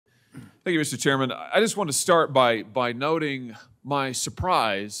Thank you, Mr. Chairman. I just want to start by noting my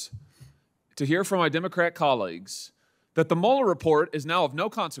surprise to hear from my Democrat colleagues that the Mueller report is now of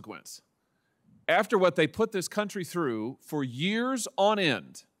no consequence. After what they put this country through for years on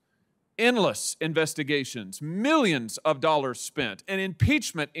end, endless investigations, millions of dollars spent, an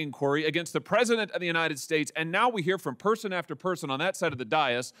impeachment inquiry against the President of the United States, and now we hear from person after person on that side of the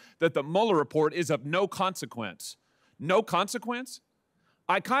dais that the Mueller report is of no consequence. No consequence?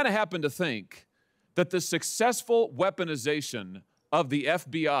 I kind of happen to think that the successful weaponization of the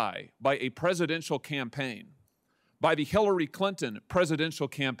FBI by a presidential campaign, by the Hillary Clinton presidential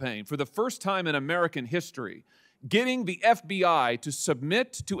campaign, for the first time in American history, getting the FBI to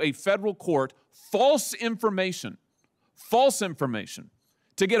submit to a federal court false information,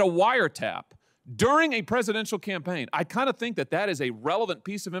 to get a wiretap during a presidential campaign. I kind of think that that is a relevant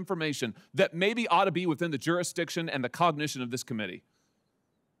piece of information that maybe ought to be within the jurisdiction and the cognition of this committee.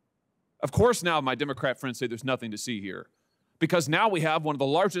 Of course, now my Democrat friends say there's nothing to see here, because now we have one of the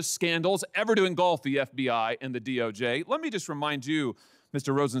largest scandals ever to engulf the FBI and the DOJ. Let me just remind you,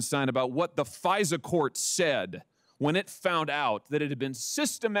 Mr. Rosenstein, about what the FISA court said when it found out that it had been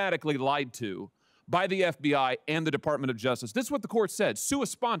systematically lied to by the FBI and the Department of Justice. This is what the court said, sua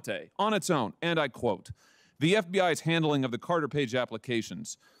sponte, on its own, and I quote, "The FBI's handling of the Carter Page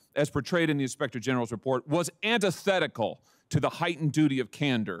applications, as portrayed in the Inspector General's report, was antithetical to the heightened duty of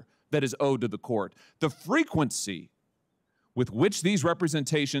candor that is owed to the court. The frequency with which these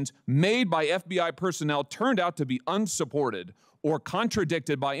representations made by FBI personnel turned out to be unsupported or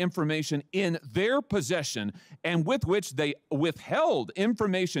contradicted by information in their possession and with which they withheld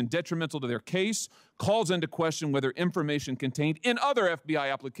information detrimental to their case calls into question whether information contained in other FBI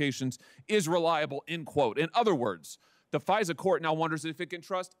applications is reliable," end quote. In other words, the FISA court now wonders if it can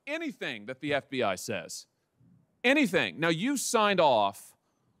trust anything that the FBI says. Anything. Now, you signed off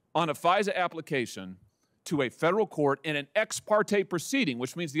on a FISA application to a federal court in an ex parte proceeding,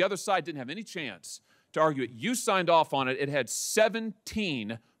 which means the other side didn't have any chance to argue it. You signed off on it. It had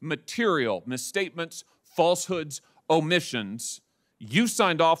 17 material misstatements, falsehoods, omissions. You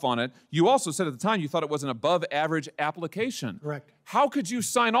signed off on it. You also said at the time you thought it was an above average application. Correct. How could you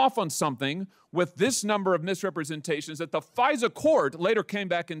sign off on something with this number of misrepresentations that the FISA court later came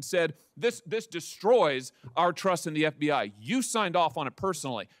back and said, this destroys our trust in the FBI? You signed off on it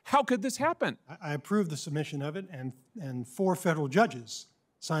personally. How could this happen? I approved the submission of it, and 4 federal judges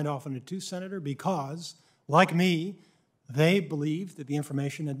signed off on it too, Senator, because, like me, they believed that the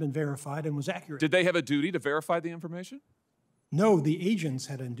information had been verified and was accurate. Did they have a duty to verify the information? No, the agents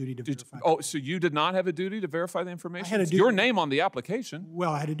had a duty to verify. Oh, so you did not have a duty to verify the information? I had a duty. Your name on the application.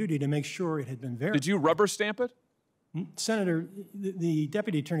 Well, I had a duty to make sure it had been verified. Did you rubber stamp it? Senator, the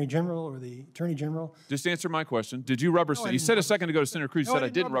Deputy Attorney General or the Attorney General. Just answer my question. Did you rubber stamp? You said a second ago to Senator Cruz, you said I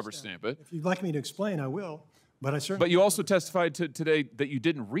didn't rubber stamp it. If you'd like me to explain, I will. But I certainly. But you also testified today that you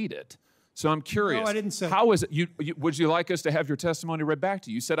didn't read it. So I'm curious. No, I didn't say. How is it? Would you like us to have your testimony read back to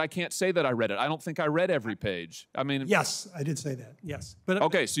you? You said I can't say that I read it. I don't think I read every page. I mean. Yes, I did say that. Yes. But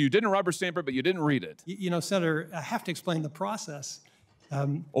okay, so you didn't rubber stamp it, but you didn't read it. You know, Senator, I have to explain the process.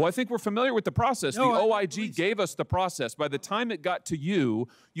 Oh, I think we're familiar with the process. No, the OIG gave us the process. By the time it got to you,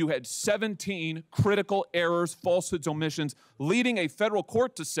 you had 17 critical errors, falsehoods, omissions, leading a federal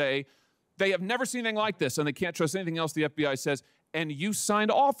court to say they have never seen anything like this and they can't trust anything else the FBI says, and you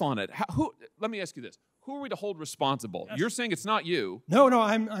signed off on it. Let me ask you this. Who are we to hold responsible? Yes. You're saying it's not you. No,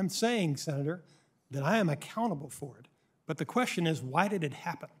 I'm saying, Senator, that I am accountable for it. But the question is, why did it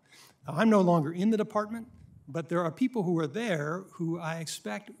happen? Now, I'm no longer in the department, but there are people who are there who I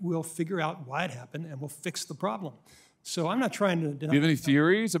expect will figure out why it happened and will fix the problem. So I'm not trying to deny. Do you have any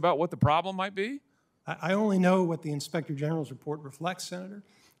theories about what the problem might be? I only know what the Inspector General's report reflects, Senator.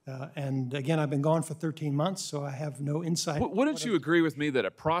 And again, I've been gone for 13 months, so I have no insight. Wouldn't you agree with me that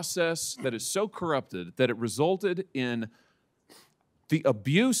a process that is so corrupted that it resulted in the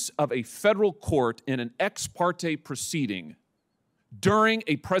abuse of a federal court in an ex parte proceeding during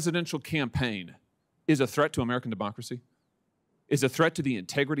a presidential campaign is a threat to American democracy? Is a threat to the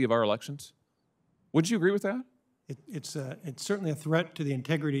integrity of our elections? Would you agree with that? It's certainly a threat to the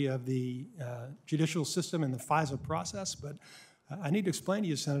integrity of the judicial system and the FISA process, but I need to explain to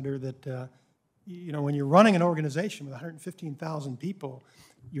you, Senator, that you know, when you're running an organization with 115,000 people,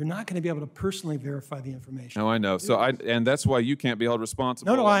 you're not going to be able to personally verify the information. No, I know. So and that's why you can't be held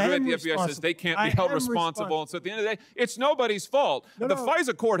responsible. No, I am the FBI responsible. says they can't be held responsible. And so at the end of the day, it's nobody's fault. The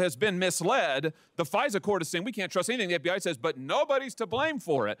FISA court has been misled. The FISA court is saying we can't trust anything the FBI says, but nobody's to blame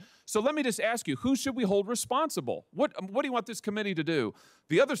for it. So let me just ask you, who should we hold responsible? What do you want this committee to do?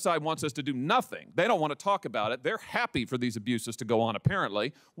 The other side wants us to do nothing. They don't want to talk about it. They're happy for these abuses to go on,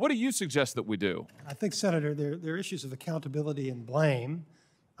 apparently. What do you suggest that we do? I think, Senator, there are issues of accountability and blame.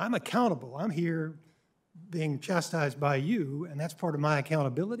 I'm accountable. I'm here being chastised by you, and that's part of my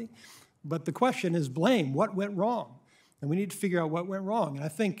accountability. But the question is blame. What went wrong? And we need to figure out what went wrong. And I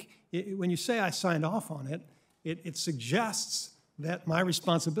think when you say I signed off on it, it suggests that my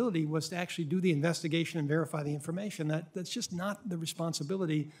responsibility was to actually do the investigation and verify the information. That's just not the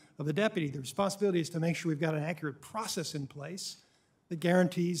responsibility of the deputy. The responsibility is to make sure we've got an accurate process in place that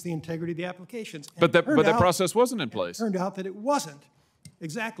guarantees the integrity of the applications. But that process wasn't in place. It turned out that it wasn't.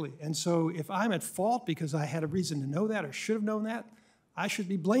 Exactly. And so if I'm at fault because I had a reason to know that or should have known that, I should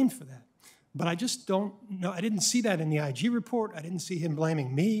be blamed for that. But I just don't know. I didn't see that in the IG report. I didn't see him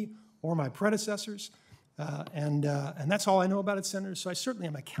blaming me or my predecessors. And that's all I know about it, Senator. So I certainly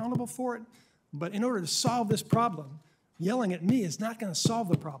am accountable for it. But in order to solve this problem, yelling at me is not going to solve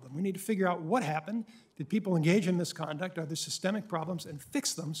the problem. We need to figure out what happened. Did people engage in misconduct? Are there systemic problems? And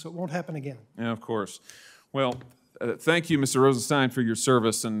fix them so it won't happen again. Yeah, of course. Well, thank you, Mr. Rosenstein, for your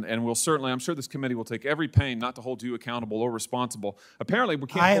service, and we'll certainly, I'm sure this committee will take every pain not to hold you accountable or responsible. Apparently, we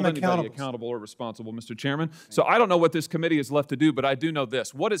can't hold anybody accountable or responsible, Mr. Chairman. So I don't know what this committee is left to do, but I do know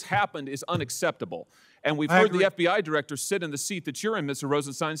this. What has happened is unacceptable. And we've heard the FBI director sit in the seat that you're in, Mr.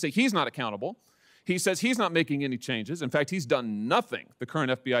 Rosenstein, and say he's not accountable. He says he's not making any changes. In fact, he's done nothing, the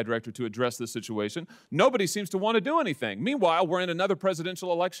current FBI director, to address this situation. Nobody seems to want to do anything. Meanwhile, we're in another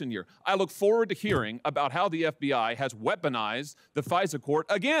presidential election year. I look forward to hearing about how the FBI has weaponized the FISA court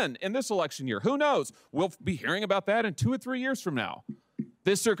again in this election year. Who knows? We'll be hearing about that in 2 or 3 years from now.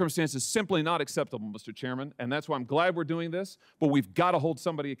 This circumstance is simply not acceptable, Mr. Chairman, and that's why I'm glad we're doing this, but we've got to hold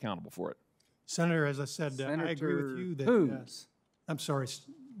somebody accountable for it. Senator, as I said, I agree with you that, I'm sorry,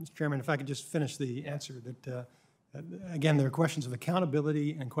 Mr. Chairman, if I could just finish the answer, that, again, there are questions of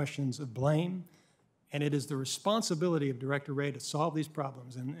accountability and questions of blame, and it is the responsibility of Director Wray to solve these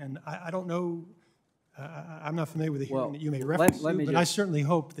problems. And I don't know, I'm not familiar with the hearing that you may reference to, but I certainly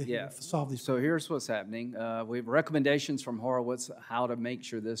hope that he'll solve these problems. So here's what's happening. We have recommendations from Horowitz how to make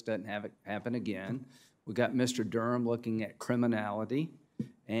sure this doesn't happen again. We've got Mr. Durham looking at criminality.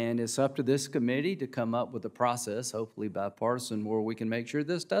 And it's up to this committee to come up with a process, hopefully bipartisan, where we can make sure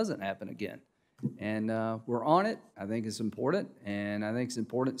this doesn't happen again. And we're on it. I think it's important. And I think it's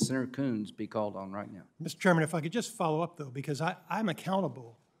important Senator Coons be called on right now. Mr. Chairman, if I could just follow up, though, because I'm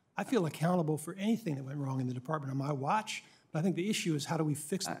accountable. I feel accountable for anything that went wrong in the department on my watch. But I think the issue is how do we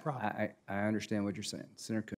fix the problem? I understand what you're saying. Senator Coons.